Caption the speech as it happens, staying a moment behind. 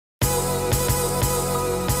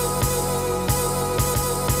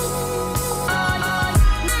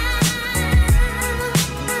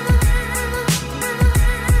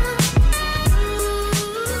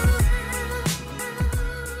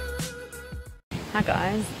Hi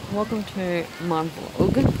guys, welcome to my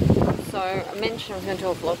vlog. So I mentioned I was going to do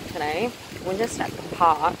a vlog today. We're just at the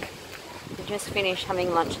park. We just finished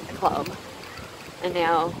having lunch at the club and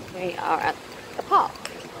now we are at the park.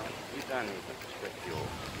 You don't even respect your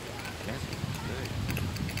message,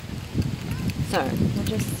 So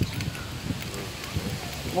we're just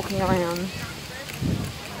walking around.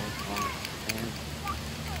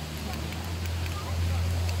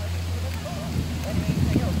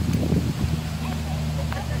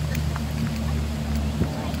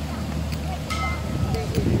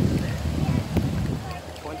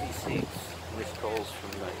 Missed calls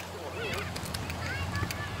from me.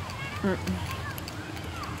 There's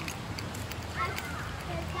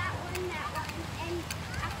that one, and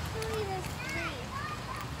actually there's three.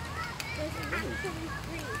 There's actually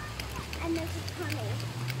three, and there's a tunnel.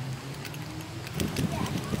 Yeah.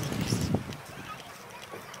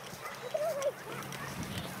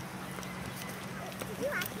 Did you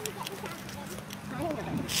actually get this out? I don't know.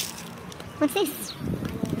 What's this?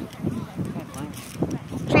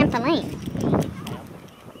 Trampoline.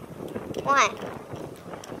 Why?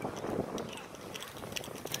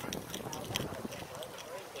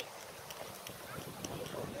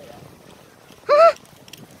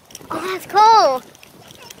 Oh, that's cool.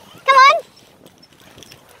 Come on.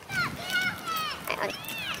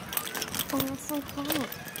 Oh, that's so cool.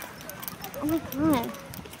 Oh my god.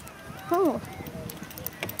 Cool.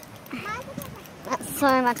 That's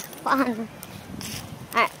so much fun.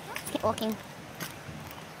 Alright, let's keep walking.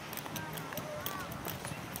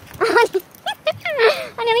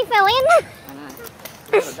 I nearly fell in. I know.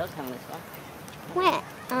 It does come this way. Where?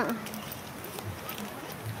 Oh.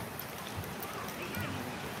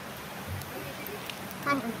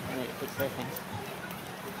 I need to fix those things.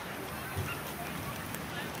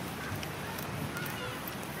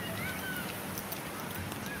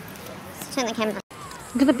 Let's turn the camera.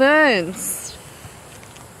 Look at the birds.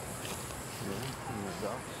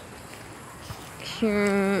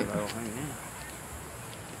 Cute.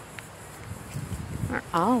 Where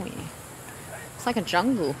are we? It's like a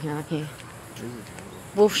jungle out here.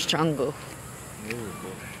 Wolf's jungle.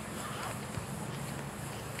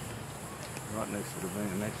 Right next to the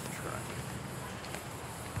BMX track.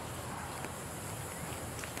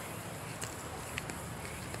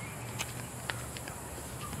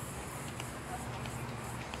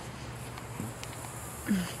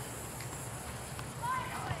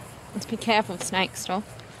 Let's be careful of snakes, though.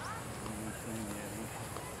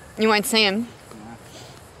 You won't see them.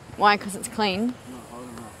 Why? Because it's clean.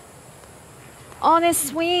 Oh, there's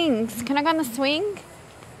swings. Can I go on the swing?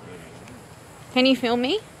 Can you film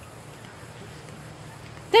me?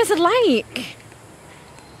 There's a lake.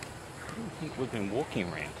 I think we've been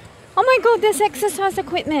walking around. Oh my god, there's exercise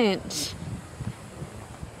equipment.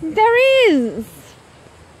 There is.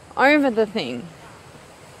 Over the thing.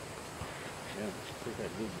 Yeah, put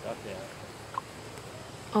that big duck out.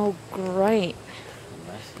 Oh, great.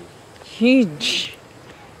 Massive. Huge.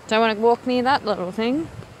 Don't want to walk near that little thing.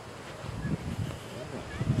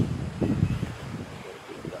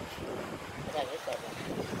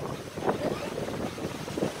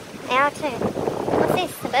 They are too. What's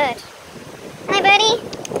this? A bird. Hi, birdie.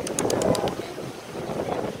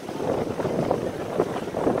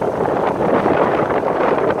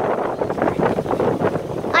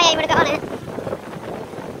 Oh yeah, you would have got on it.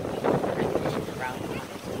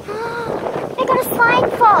 They got a flying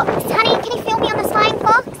fox. Honey, can you film me on the flying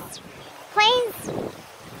fox? Please?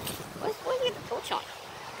 Where's your torch on?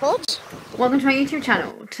 Torch? Welcome to my YouTube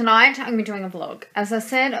channel. Tonight I'm going to be doing a vlog. As I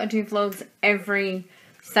said, I do vlogs every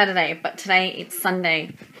Saturday, but today it's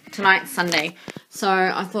Sunday. Tonight's Sunday. So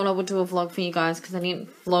I thought I would do a vlog for you guys because I didn't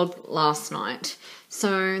vlog last night.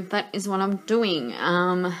 So that is what I'm doing.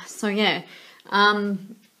 So yeah.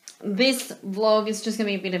 This vlog is just going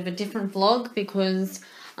to be a bit of a different vlog because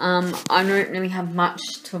I don't really have much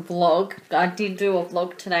to vlog. I did do a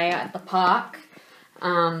vlog today at the park.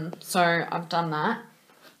 So I've done that.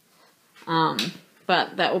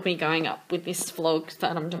 But that will be going up with this vlog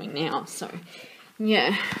that I'm doing now. So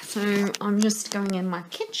yeah, so I'm just going in my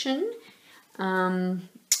kitchen. I'm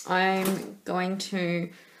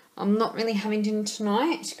not really having dinner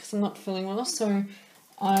tonight because I'm not feeling well. So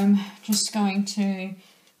I'm just going to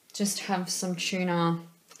have some tuna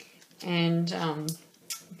and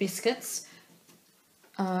biscuits.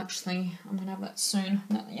 Actually, I'm going to have that soon.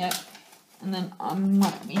 Not yet. And then I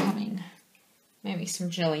might be having maybe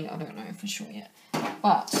some jelly. I don't know for sure yet.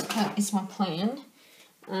 But that is my plan.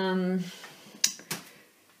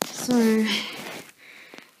 So,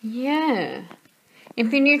 yeah.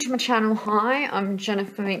 If you're new to my channel, hi, I'm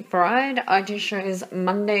Jennifer McBride. I do shows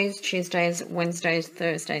Mondays, Tuesdays, Wednesdays,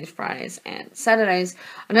 Thursdays, Fridays, and Saturdays.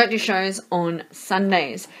 I don't do shows on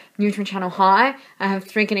Sundays. New to my channel, hi, I have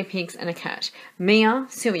 3 guinea pigs and a cat. Mia,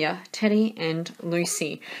 Sylvia, Teddy, and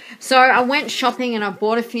Lucy. So I went shopping and I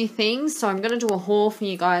bought a few things, so I'm going to do a haul for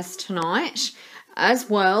you guys tonight as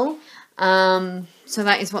well. So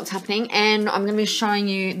that is what's happening, and I'm going to be showing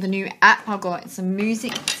you the new app I got. It's a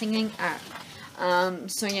music singing app.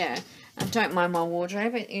 So yeah, don't mind my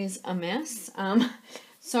wardrobe, it is a mess.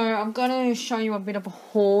 So I'm going to show you a bit of a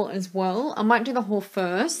haul as well. I might do the haul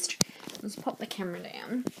first. Let's pop the camera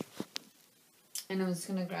down. And I'm just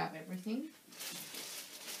going to grab everything.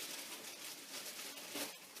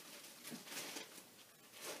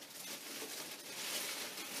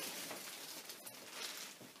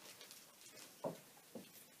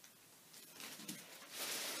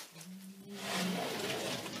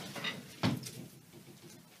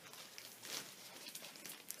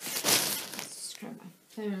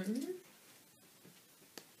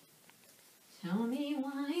 Tell me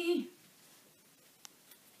why.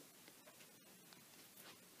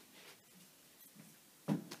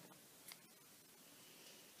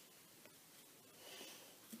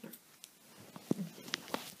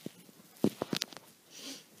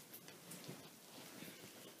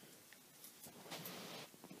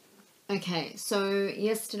 Okay, so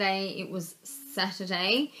yesterday it was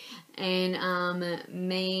Saturday, and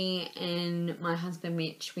me and my husband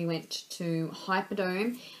Mitch, we went to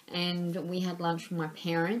Hyperdome and we had lunch with my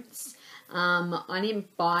parents. I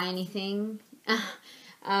didn't buy anything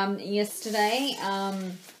yesterday,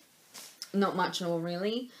 not much at all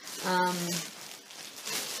really. I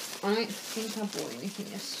don't think I bought anything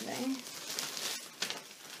yesterday.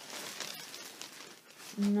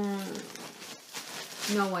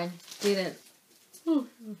 No, I didn't.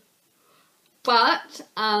 But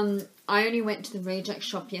I only went to the reject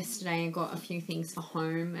shop yesterday and got a few things for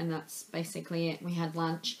home, and that's basically it. We had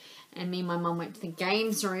lunch, and me and my mum went to the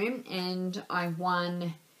games room, and I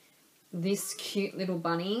won this cute little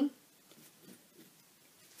bunny.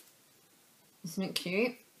 Isn't it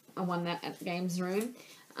cute? I won that at the games room.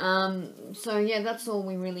 So yeah, that's all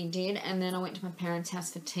we really did. And then I went to my parents'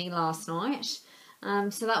 house for tea last night.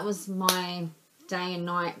 So that was my day and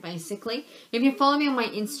night basically. If you follow me on my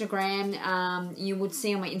Instagram, you would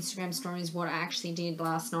see on my Instagram stories what I actually did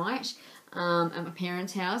last night at my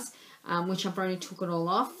parents' house, which I've already took it all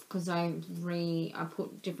off because I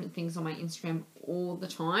put different things on my Instagram all the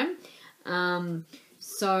time.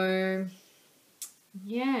 So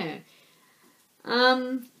yeah.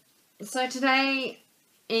 So today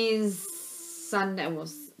is Sunday. Well,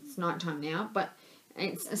 it's nighttime now, but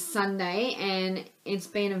it's a Sunday, and it's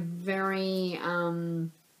been a very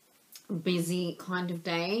busy kind of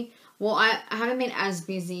day. Well, I haven't been as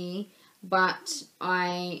busy, but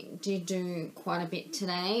I did do quite a bit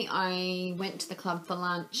today. I went to the club for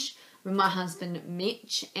lunch with my husband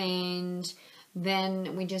Mitch, and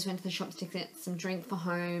then we just went to the shops to get some drink for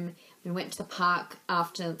home. We went to the park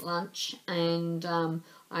after lunch, and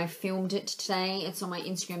I filmed it today. It's on my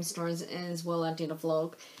Instagram stories as well. I did a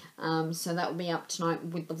vlog. So that will be up tonight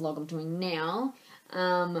with the vlog I'm doing now.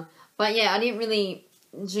 But yeah, I didn't really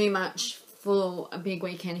do much for a big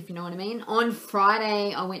weekend, if you know what I mean. On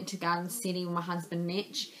Friday, I went to Garden City with my husband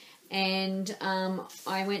Mitch, and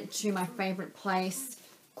I went to my favourite place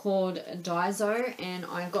called Daiso, and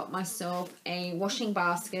I got myself a washing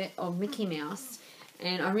basket of Mickey Mouse,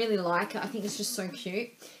 and I really like it. I think it's just so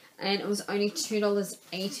cute, and it was only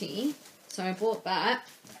 $2.80, so I bought that.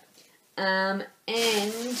 And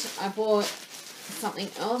I bought something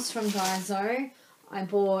else from Daiso. I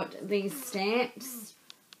bought these stamps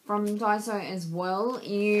from Daiso as well.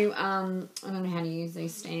 I don't know how to use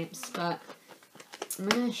these stamps, but I'm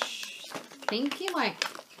going to think you like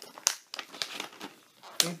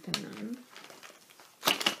open them.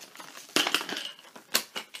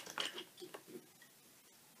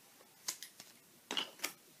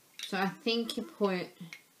 So I think you put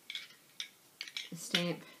a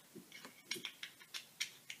stamp.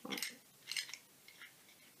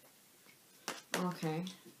 Okay,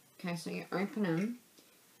 so you open them.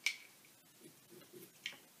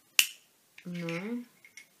 No.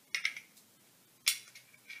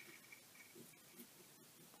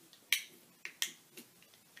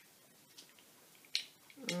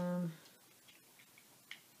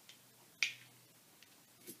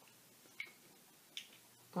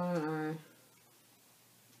 I don't know.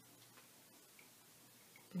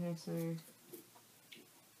 Okay, so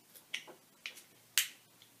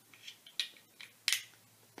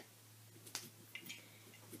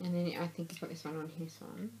and then I think you put this one on his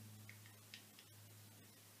one.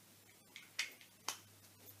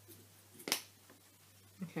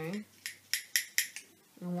 Okay.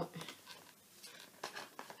 And what?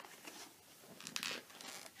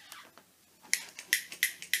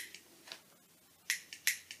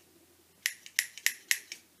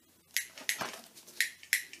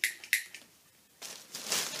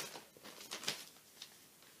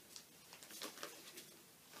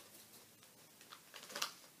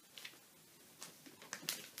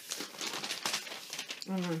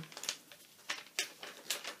 Oh no.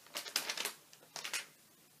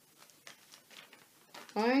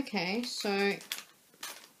 Okay, so I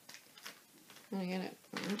get it.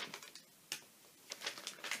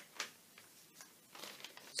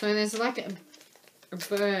 So there's like a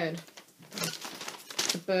bird.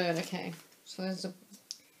 A bird, okay. So there's a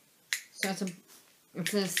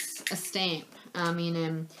it's a stamp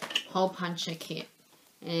in hole puncher kit,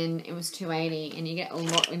 and it was $2.80, and you get a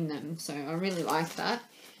lot in them, so I really like that.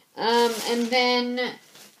 And then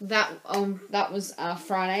that was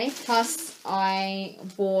Friday. Plus, I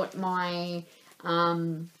bought my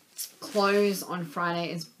clothes on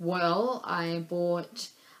Friday as well. I bought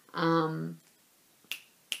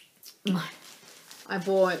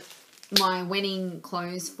my wedding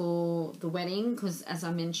clothes for the wedding because, as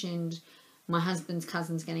I mentioned, my husband's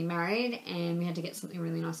cousin's getting married and we had to get something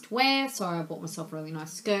really nice to wear, so I bought myself a really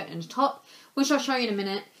nice skirt and a top, which I'll show you in a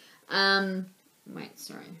minute. Wait,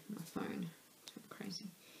 sorry, my phone. It's crazy.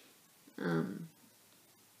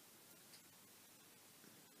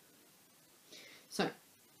 So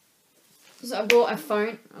I bought a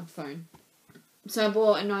phone. So I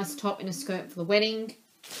bought a nice top and a skirt for the wedding.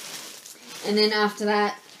 And then after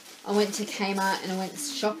that, I went to Kmart and I went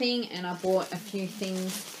shopping and I bought a few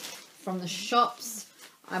things from the shops.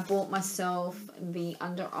 I bought myself the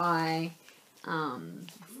under eye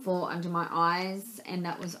for under my eyes, and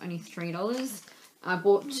that was only $3. I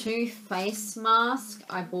bought 2 face masks.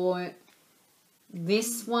 I bought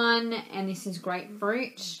this one, and this is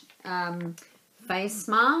grapefruit face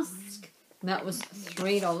mask. That was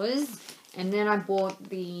 $3. And then I bought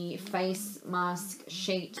the face mask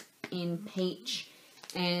sheet in peach,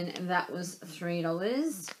 and that was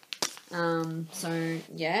 $3. So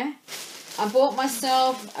yeah, I bought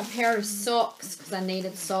myself a pair of socks because I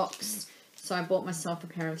needed socks, so I bought myself a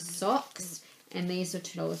pair of socks, and these are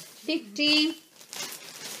 $2.50.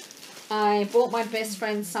 I bought my best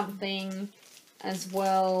friend something as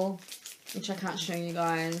well, which I can't show you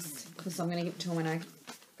guys because I'm going to give it to her when I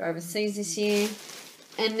go overseas this year.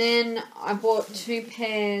 And then I bought 2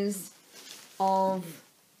 pairs of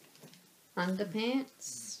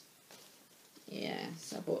underpants. Yeah,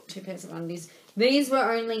 so I bought 2 pairs of undies. These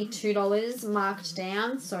were only $2 marked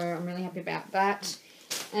down, so I'm really happy about that.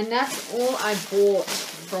 And that's all I bought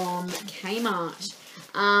from Kmart.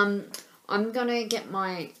 I'm going to get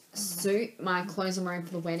my suit, my clothes I'm wearing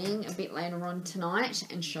for the wedding a bit later on tonight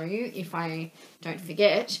and show you if I don't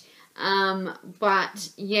forget. But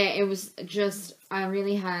yeah, it was just, I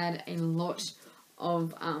really had a lot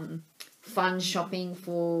of fun shopping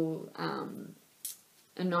for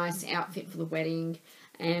a nice outfit for the wedding,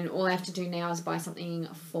 and all I have to do now is buy something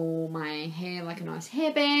for my hair, like a nice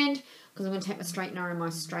hairband, because I'm going to take my straightener and my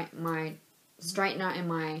straightener and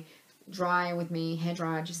my dryer with me, hair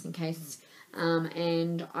dryer, just in case.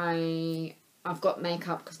 And I've got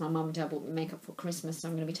makeup because my mum and dad bought me makeup for Christmas, so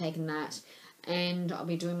I'm going to be taking that. And I'll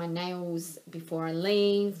be doing my nails before I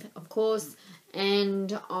leave, of course.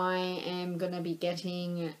 And I am going to be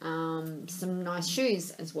getting some nice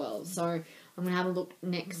shoes as well. So I'm going to have a look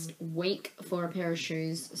next week for a pair of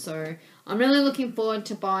shoes. So I'm really looking forward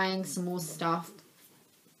to buying some more stuff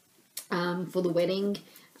for the wedding.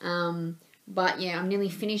 But yeah, I'm nearly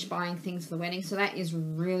finished buying things for the wedding. So that is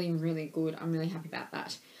really, really good. I'm really happy about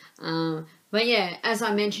that. But yeah, as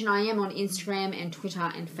I mentioned, I am on Instagram and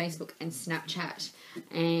Twitter and Facebook and Snapchat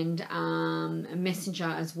and Messenger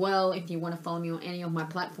as well. If you want to follow me on any of my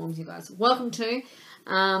platforms, you guys are welcome to.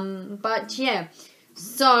 But yeah,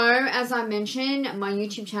 so as I mentioned, my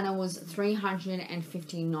YouTube channel was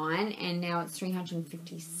 359 and now it's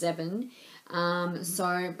 357.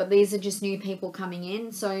 But these are just new people coming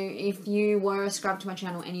in. So if you were subscribed to my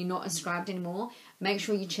channel and you're not subscribed anymore, make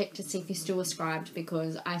sure you check to see if you're still subscribed,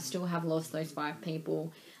 because I still have lost those 5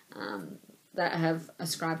 people that have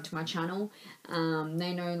subscribed to my channel.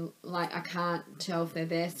 They know, like, I can't tell if they're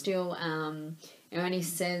there still. It only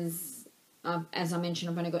says, as I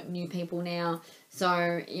mentioned, I've only got new people now.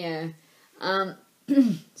 So, yeah.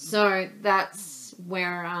 So that's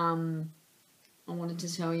where I wanted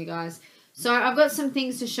to tell you guys. So I've got some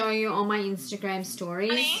things to show you on my Instagram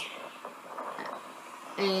stories. Honey?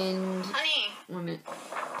 And... Honey? 1 minute.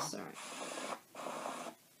 Sorry.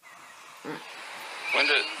 Alright.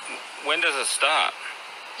 When does it start?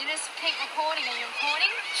 You just keep recording. Are you recording?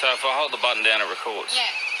 So if I hold the button down, it records? Yeah.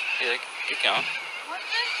 Yeah, keep going. What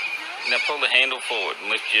the? Now pull the handle forward and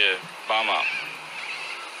lift your bum up.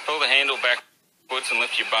 Pull the handle backwards and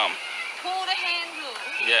lift your bum. Pull the handle.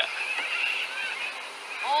 Yeah.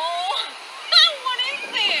 Oh, what is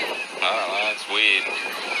this? I don't know, it's weird.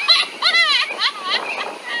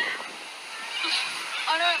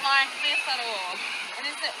 I don't like this at all. What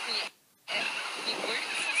is it for your glutes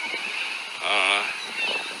or something? I don't know.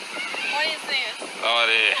 What is this? No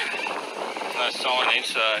idea. No signage,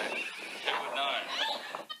 so who would know?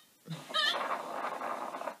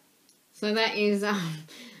 So that is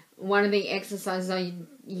one of the exercises I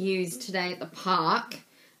used today at the park.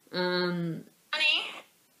 Honey?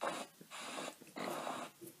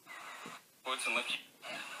 What's and lift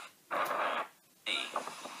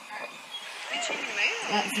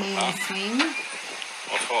That's me on the swing.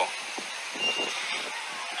 What for?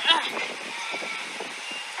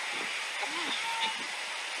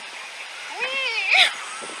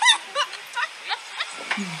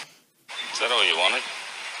 Is that all you wanted?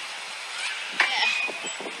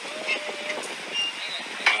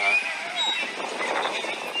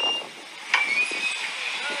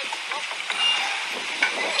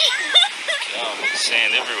 Oh, there's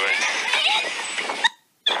sand everywhere.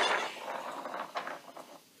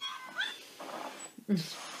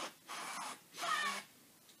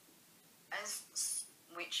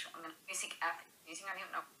 Which I'm going to music app using, I don't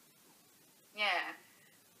even know. Yeah.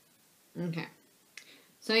 Okay.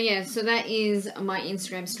 So yeah, so that is my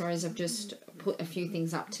Instagram stories. I've just put a few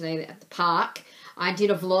things up today at the park. I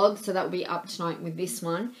did a vlog, so that will be up tonight with this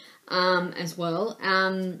one as well.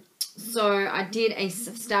 So I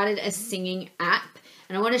started a singing app,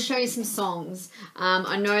 and I want to show you some songs.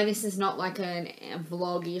 I know this is not like a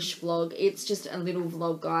vlog-ish vlog. It's just a little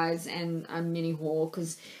vlog, guys, and a mini haul,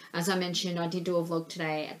 because as I mentioned, I did do a vlog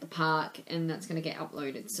today at the park, and that's going to get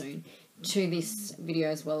uploaded soon to this video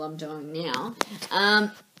as well I'm doing now.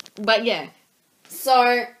 But yeah,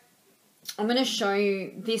 so I'm going to show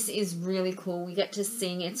you, this is really cool. We get to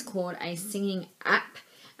sing. It's called a singing app.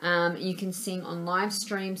 You can sing on live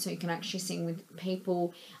stream, so you can actually sing with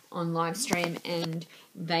people on live stream and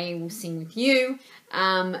they will sing with you.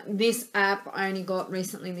 This app I only got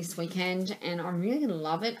recently this weekend and I really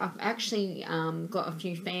love it. I've actually got a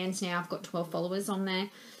few fans now. I've got 12 followers on there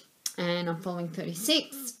and I'm following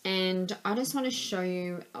 36, and I just want to show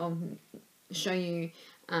you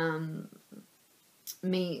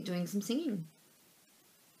me doing some singing.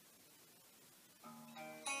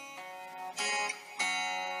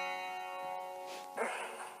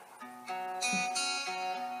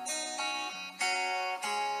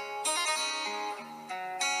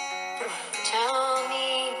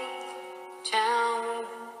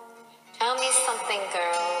 Tell me something,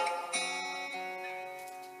 girl.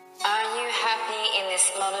 Are you happy in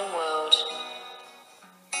this modern world?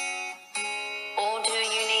 Or do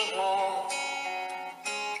you need more?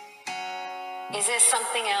 Is there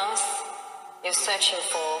something else you're searching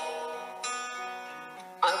for?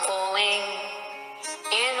 I'm falling.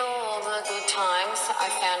 In all the good times, I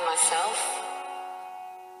found myself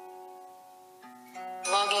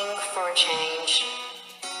longing for a change.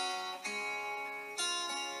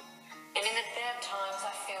 And in the bad times,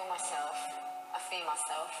 I feel myself. I feel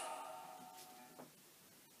myself.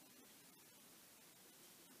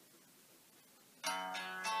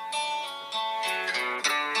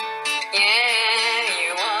 Yeah,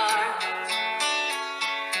 you are.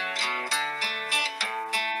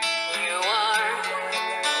 You are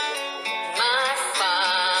my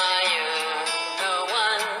fire, the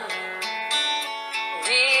one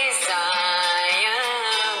desire.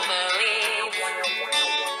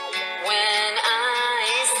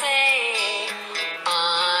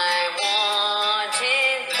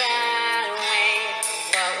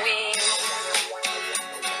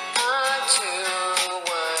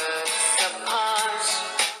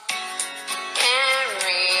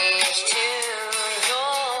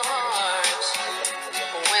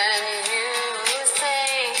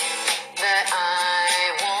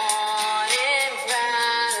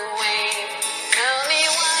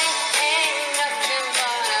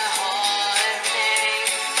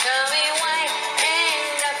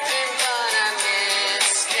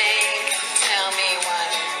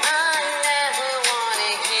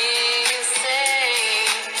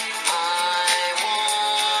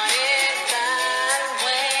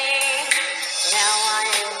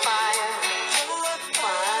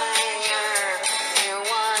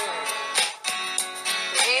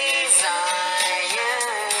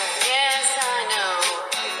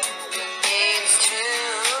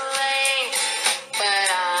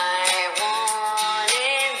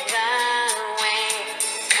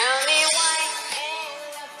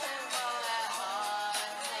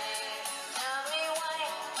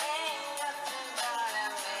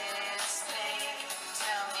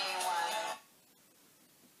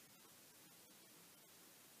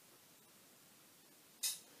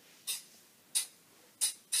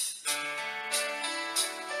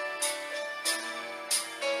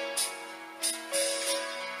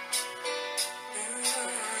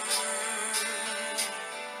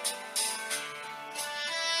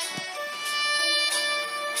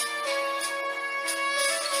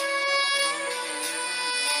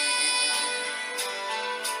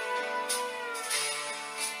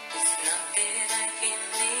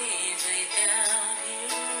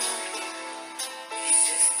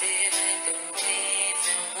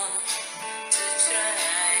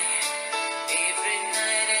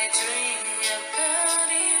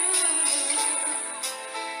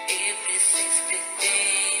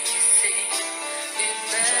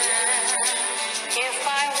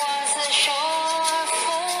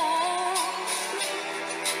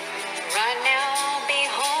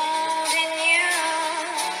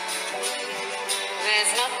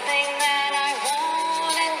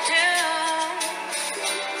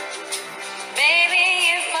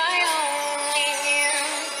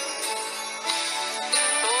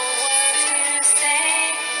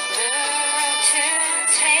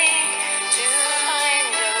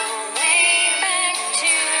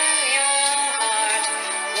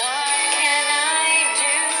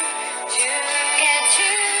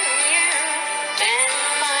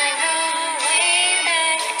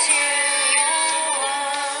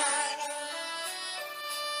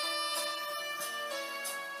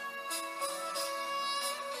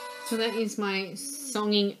 So that is my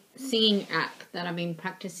singing app that I've been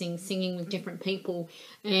practicing singing with different people,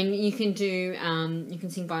 and you can do you can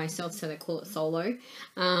sing by yourself, so they call it solo,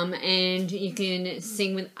 and you can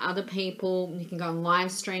sing with other people. You can go on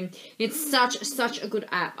live stream. It's such a good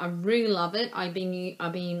app. I really love it. I've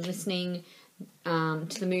been listening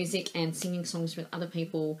to the music and singing songs with other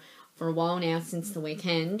people for a while now, since the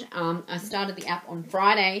weekend. I started the app on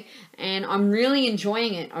Friday, and I'm really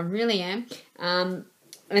enjoying it. I really am.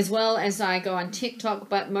 As well as I go on TikTok,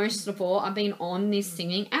 but most of all, I've been on this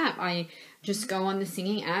singing app. I just go on the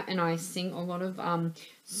singing app and I sing a lot of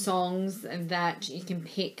songs that you can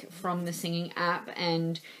pick from the singing app,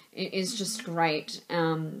 and it is just great.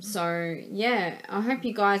 So yeah, I hope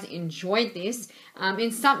you guys enjoyed this.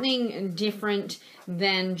 It's something different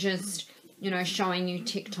than just, you know, showing you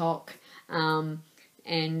TikTok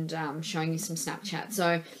and showing you some Snapchat.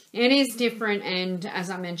 So it is different, and as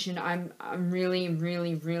I mentioned, I'm really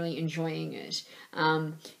enjoying it.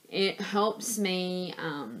 It helps me,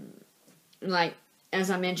 like, as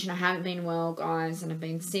I mentioned, I haven't been well, guys, and I've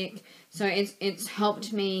been sick, so it's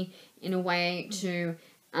helped me in a way to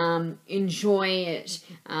enjoy it,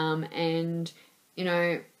 and, you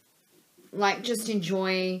know, like, just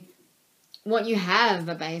enjoy what you have,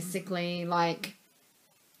 basically, like,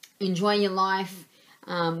 enjoy your life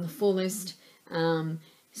the fullest,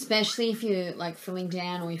 especially if you're, like, feeling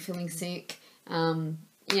down or you're feeling sick.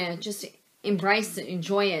 Yeah, just embrace it,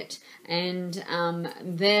 enjoy it, and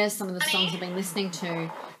there's some of the songs I've been listening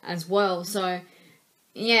to as well. So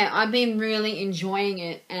yeah, I've been really enjoying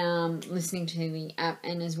it, listening to the app,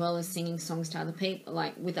 and as well as singing songs to other people,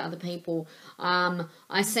 like with other people.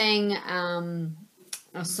 I sang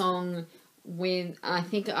a song with, I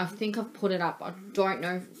think I've put it up. I don't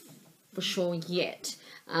know for sure yet,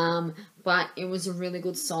 but it was a really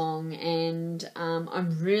good song, and I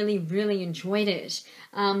really enjoyed it.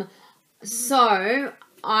 So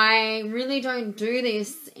I really don't do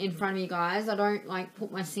this in front of you guys. I don't, like,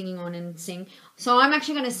 put my singing on and sing. So I'm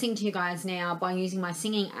actually going to sing to you guys now by using my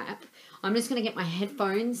singing app. I'm just going to get my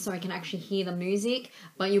headphones so I can actually hear the music,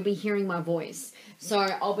 but you'll be hearing my voice. So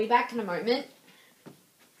I'll be back in a moment.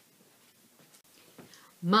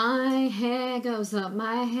 My hair goes up,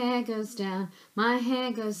 my hair goes down, my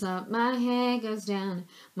hair goes up, my hair goes down,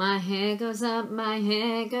 my hair goes up, my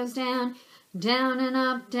hair goes down, down and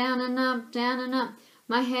up, down and up, down and up.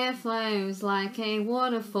 My hair flows like a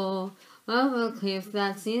waterfall over a cliff,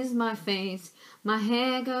 that is my face. My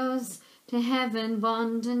hair goes to heaven,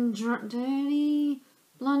 blonde and dirty,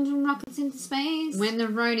 blonde and rockets into space. When the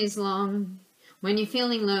road is long, when you're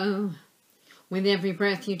feeling low, with every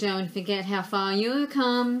breath you don't forget how far you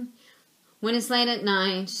come. When it's late at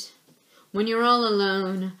night, when you're all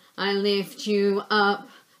alone, I lift you up,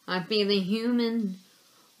 I be the human.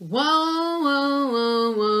 Whoa, whoa,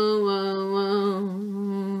 whoa, whoa, whoa,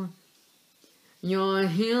 whoa. You're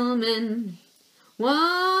human.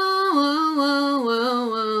 Whoa, whoa, whoa, whoa,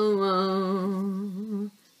 whoa, whoa.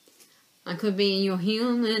 I could be your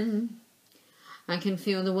human. I can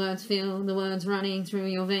feel the words running through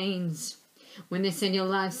your veins. When they said your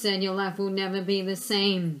life will never be the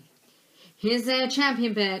same. Here's their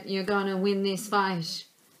champion bet, you're gonna win this fight.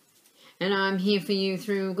 And I'm here for you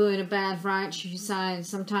through good or bad, right side.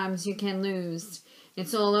 Sometimes you can lose.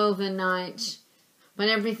 It's all overnight. But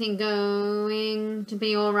everything going to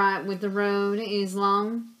be alright with the road is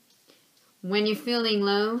long. When you're feeling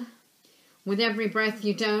low, with every breath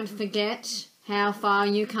you don't forget how far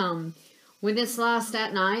you come. With this last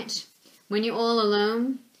at night, when you're all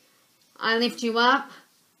alone, I lift you up,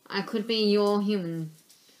 I could be your human.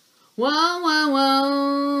 Whoa, whoa,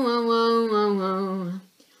 whoa, whoa, whoa, whoa, whoa.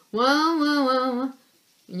 Whoa, whoa, whoa,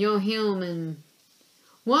 you're human.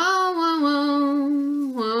 Whoa, whoa, whoa,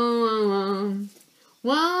 whoa, whoa, whoa.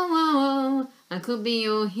 Whoa, whoa, whoa, I could be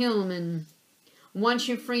your human. Once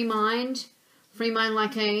you free mind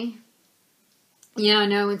like a... Yeah, I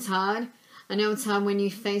know it's hard. I know it's hard when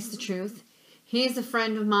you face the truth. Here's a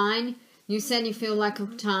friend of mine. You said you feel like a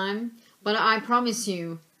time, but I promise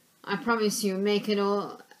you, make it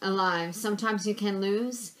all alive. Sometimes you can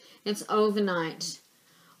lose. It's overnight.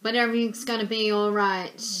 But everything's gonna be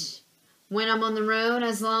alright. When I'm on the road,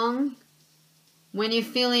 as long, when you're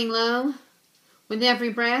feeling low, with every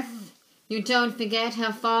breath, you don't forget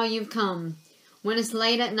how far you've come. When it's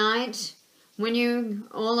late at night, when you're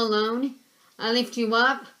all alone, I lift you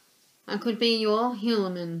up, I could be your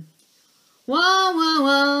human. Whoa, whoa,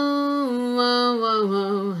 whoa, whoa, whoa,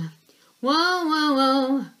 whoa. Whoa, whoa,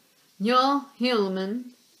 whoa, you're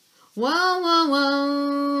human. Whoa, whoa,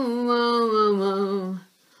 whoa, whoa, whoa, whoa.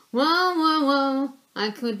 Whoa, whoa, whoa,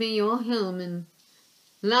 I could be your human.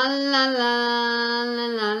 La la la la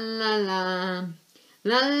la la la.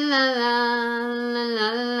 La la la la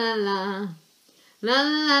la la la. La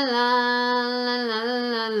la la la la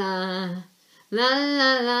la la. La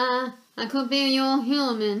la la. I could be your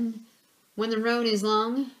human when the road is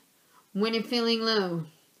long, when you're feeling low.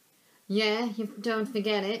 Yeah, you don't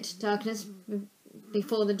forget it. Darkness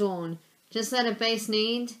before the dawn. Just let a bass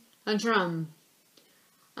need a drum.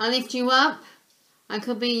 I lift you up. I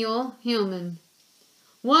could be your human.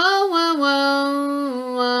 Whoa, whoa,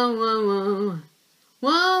 whoa, whoa, whoa, whoa.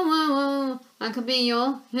 Whoa, whoa, whoa. I could be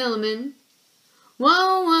your human.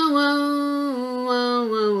 Whoa, whoa, whoa, whoa,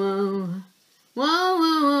 whoa, whoa. Whoa,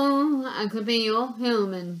 whoa, whoa. I could be your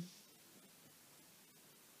human.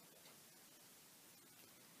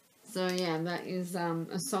 So yeah, that is a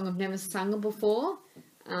song I've never sung before.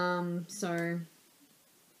 So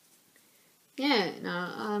yeah,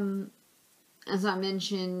 no, as I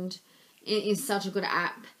mentioned, it is such a good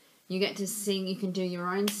app. You get to sing. You can do your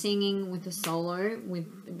own singing with a solo,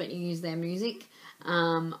 but you use their music.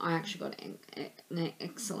 I actually got an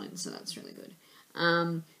excellent, so that's really good.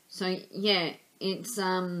 So yeah, it's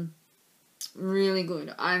really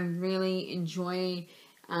good. I really enjoy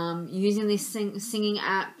using this singing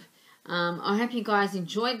app. I hope you guys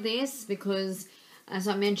enjoyed this because, as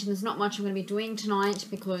I mentioned, there's not much I'm going to be doing tonight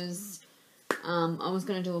because I was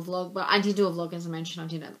going to do a vlog, but I did do a vlog, as I mentioned, I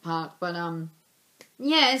did at the park, but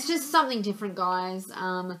yeah, it's just something different, guys.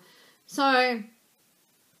 So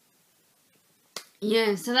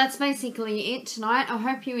yeah, so that's basically it tonight. I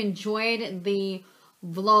hope you enjoyed the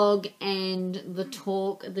vlog and the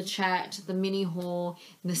talk, the chat, the mini haul,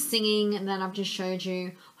 the singing that I've just showed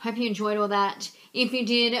you. Hope you enjoyed all that. If you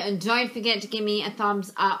did, don't forget to give me a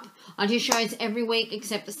thumbs up. I do shows every week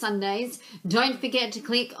except for Sundays. Don't forget to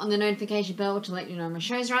click on the notification bell to let you know my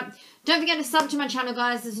shows are up. Don't forget to sub to my channel,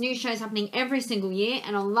 guys. There's new shows happening every single year,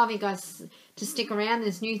 and I'll love you guys to stick around.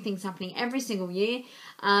 There's new things happening every single year.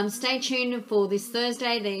 Stay tuned for this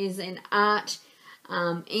Thursday. There is an art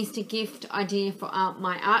Easter gift idea for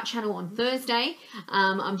my art channel on Thursday.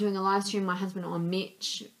 I'm doing a live stream with my husband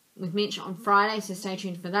with Mitch on Friday, so stay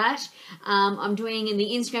tuned for that. I'm doing the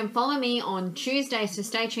Instagram follow me on Tuesday, so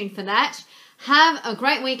stay tuned for that. Have a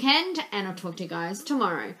great weekend, and I'll talk to you guys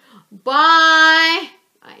tomorrow. Bye!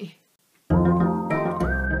 Bye.